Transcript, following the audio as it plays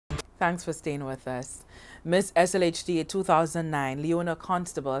Thanks for staying with us. Miss SLHT 2009, Leona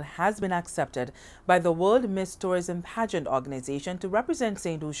Constable, has been accepted by the World Miss Tourism Pageant organization to represent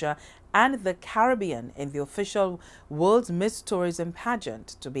St. Lucia and the Caribbean in the official World Miss Tourism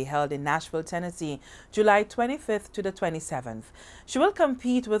Pageant to be held in Nashville, Tennessee, July 25th to the 27th. She will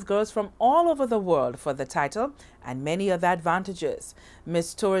compete with girls from all over the world for the title and many other advantages.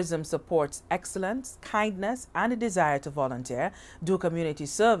 Miss Tourism supports excellence, kindness, and a desire to volunteer, do community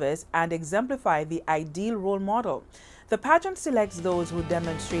service, and exemplify the ideal role model. The pageant selects those who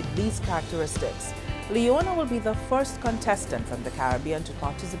demonstrate these characteristics. Leona will be the first contestant from the Caribbean to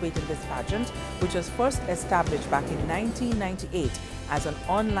participate in this pageant, which was first established back in 1998 as an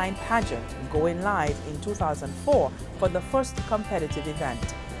online pageant, going live in 2004 for the first competitive event.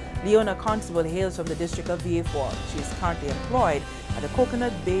 Leona Constable hails from the district of VA4. She is currently employed at the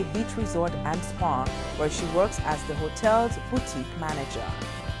Coconut Bay Beach Resort and Spa, where she works as the hotel's boutique manager.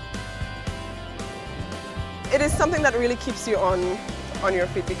 It is something that really keeps you on your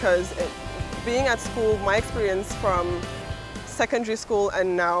feet because being at school, my experience from secondary school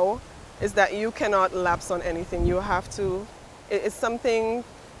and now is that you cannot lapse on anything. You have to, it's something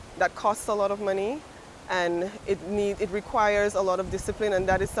that costs a lot of money and it requires a lot of discipline, and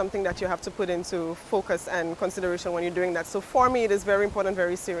that is something that you have to put into focus and consideration when you're doing that. So for me, it is very important,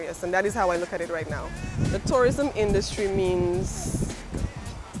 very serious, and that is how I look at it right now. The tourism industry means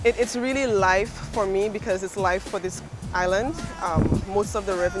it's really life for me because it's life for this island. Most of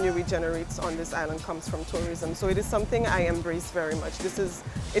the revenue we generate on this island comes from tourism. So it is something I embrace very much.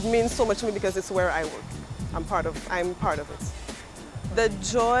 It means so much to me because it's where I work. I'm part of it. The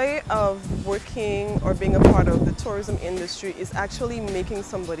joy of working or being a part of the tourism industry is actually making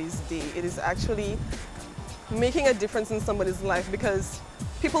somebody's day. It is actually making a difference in somebody's life because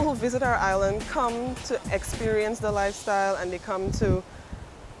people who visit our island come to experience the lifestyle and they come to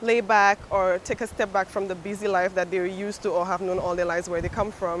lay back or take a step back from the busy life that they're used to or have known all their lives where they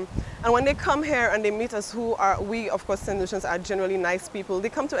come from. And when they come here and they meet us, we of course St. Lucians are generally nice people, they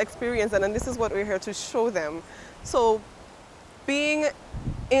come to experience that, and this is what we're here to show them. So being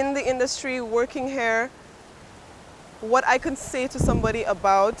in the industry, working here, what I can say to somebody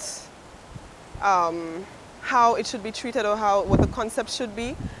about how it should be treated or what the concept should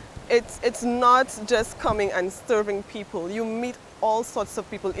be, it's not just coming and serving people. You meet all sorts of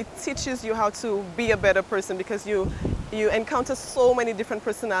people. It teaches you how to be a better person because you encounter so many different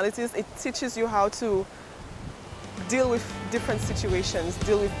personalities. It teaches you how to deal with different situations,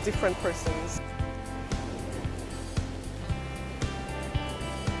 deal with different persons.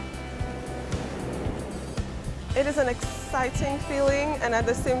 It is an exciting feeling, and at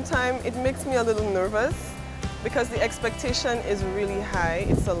the same time it makes me a little nervous because the expectation is really high.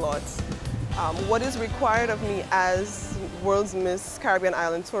 It's a lot. What is required of me as World's Miss Caribbean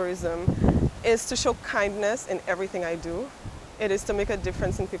Island Tourism is to show kindness in everything I do. It is to make a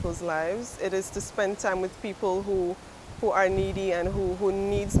difference in people's lives. It is to spend time with people who are needy and who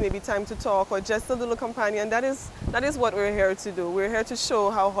needs maybe time to talk or just a little companion. That is what we're here to do. We're here to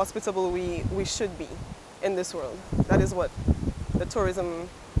show how hospitable we should be in this world. That is what the tourism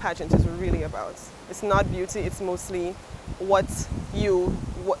pageant is really about. It's not beauty, it's mostly what you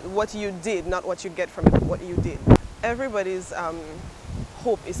did, not what you get from it, what you did. Everybody's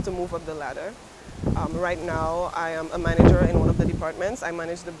hope is to move up the ladder. Right now I am a manager in one of the departments. I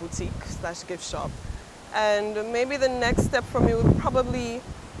manage the boutique/gift shop. And maybe the next step for me would probably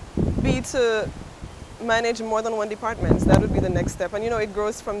be to manage more than one department. That would be the next step. And it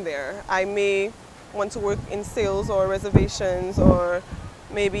grows from there. I may want to work in sales or reservations or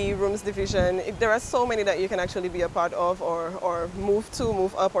maybe rooms division. There are so many that you can actually be a part of or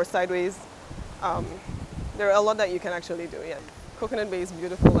move up or sideways. There are a lot that you can actually do, yeah. Coconut Bay is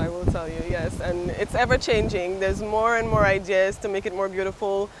beautiful, I will tell you, yes. And it's ever changing. There's more and more ideas to make it more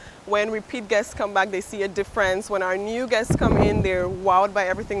beautiful. When repeat guests come back, they see a difference. When our new guests come in, they're wowed by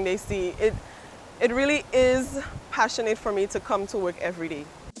everything they see. It really is passionate for me to come to work every day.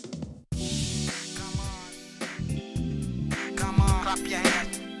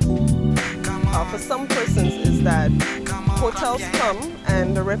 For some persons is that hotels come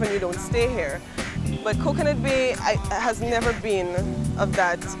and the revenue don't stay here. But Coconut Bay has never been of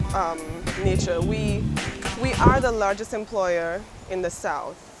that nature. We are the largest employer in the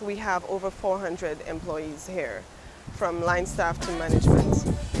South. We have over 400 employees here, from line staff to management.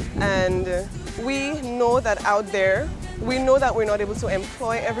 And we know that out there, we know that we're not able to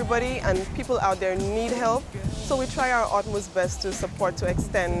employ everybody and people out there need help. So we try our utmost best to support, to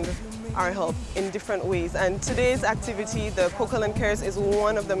extend our help in different ways. And today's activity, the Cocoland Cares, is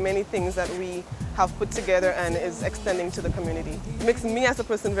one of the many things that we have put together and is extending to the community. It makes me as a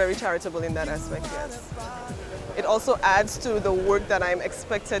person very charitable in that aspect, yes. It also adds to the work that I'm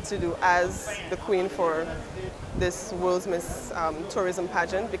expected to do as the queen for this World Miss Tourism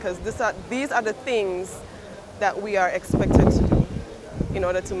Pageant, because these are the things that we are expected to do in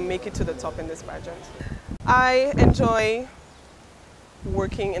order to make it to the top in this pageant. I enjoy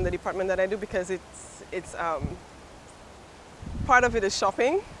working in the department that I do because it's part of it is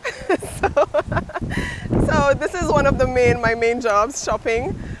shopping. so this is one of my main jobs,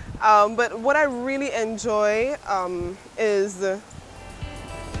 shopping. But what I really enjoy is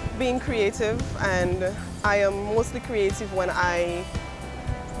being creative, and I am mostly creative when I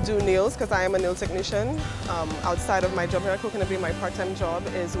do nails because I am a nail technician. Outside of my job here at Coconut, my part-time job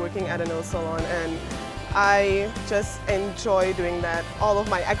is working at a nail salon, and I just enjoy doing that.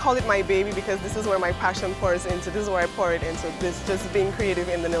 I call it my baby because this is where my passion pours into. This is where I pour it into. This just being creative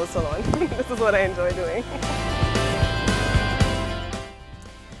in the nail salon. This is what I enjoy doing.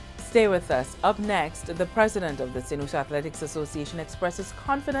 Stay with us. Up next, the president of the St. Lucia Athletics Association expresses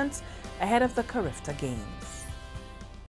confidence ahead of the Karib Games.